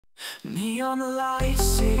Neon lights,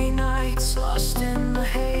 city nights, lost in the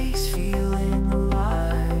haze, feeling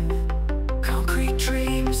alive. Concrete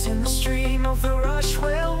dreams in the stream of the rush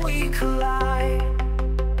where we collide.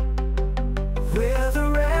 We're the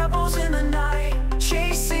rebels in the night,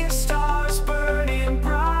 chasing stars burning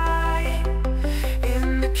bright.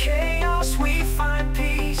 In the chaos we find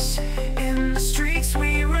peace, in the streets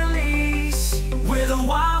we release. We're the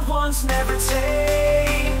wild ones, never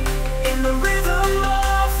tame. In the rhythm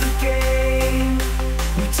of the game,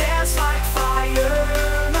 we dance like fire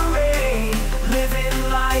in the rain,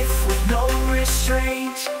 living life with no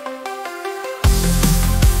restraint.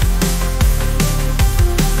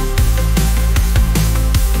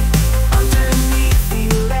 Underneath the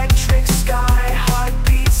electric sky,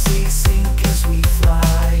 heartbeats we sink as we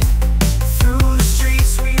fly. Through the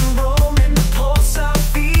streets we roam in the pulse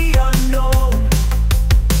of the unknown.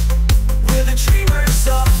 We're the dreamers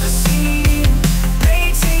of the scene,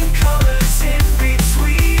 painting colors in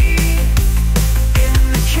between. In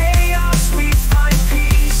the chaos we find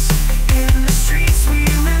peace, in the streets we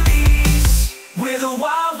release. We're the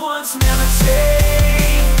wild ones, never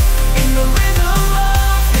tame. In the rhythm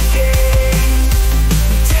of the game,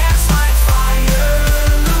 we dance like fire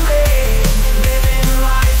in the rain, living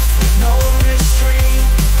life with no restraint.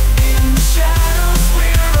 In the shadows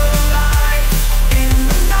we're alive, in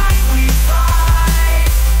the night we fight.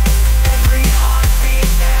 Every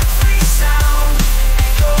heartbeat, every sound,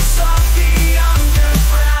 echoes of the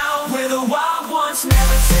underground. We're the wild ones,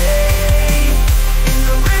 never tame. In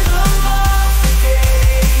the rhythm of the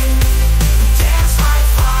game, we dance like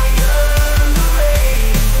fire in the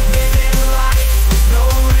rain, living life with no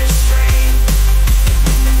restraint.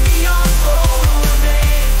 In the neon glow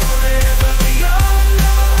remain forever beyond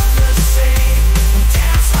love the same. We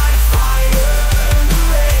dance like fire in the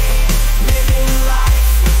rain, living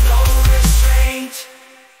life with no restraint.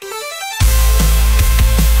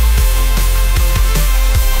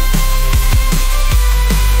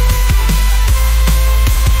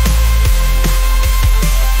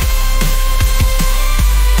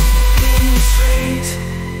 Restraint.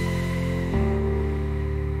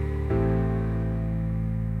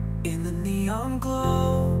 In the neon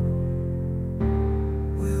glow,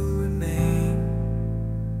 we'll remain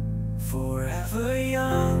forever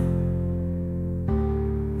young,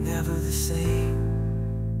 never the same.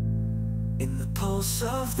 In the pulse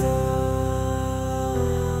of the,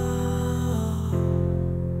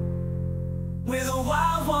 we're the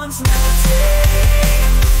wild ones, never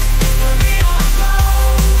tame. In the neon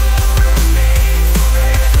glow, we'll remain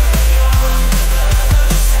forever young, never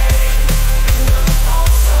the same. In the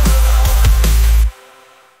pulse of the,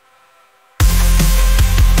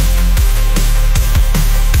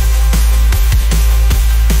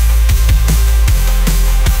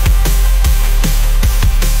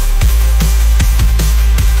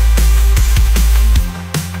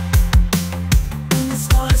 it's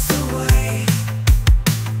once away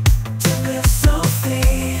to live so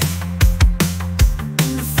free.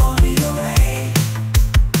 In the foggy array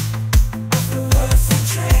of the words and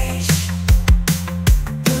trace,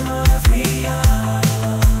 in every hour,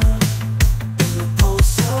 in the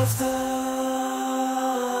pulse of the,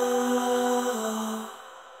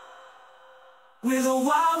 we're the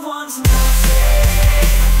wild ones, never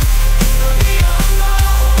tame. In the neon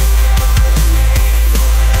glow, we'll remain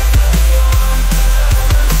forever young,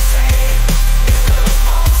 never the same. In the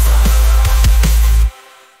pulse of the,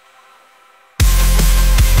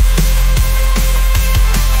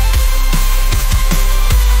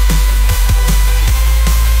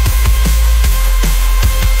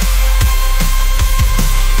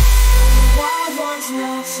 wild ones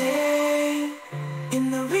melting. In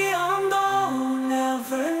the beyond,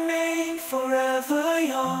 never remain forever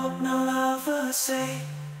young, no lover say.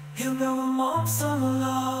 He'll know a month of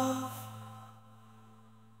love.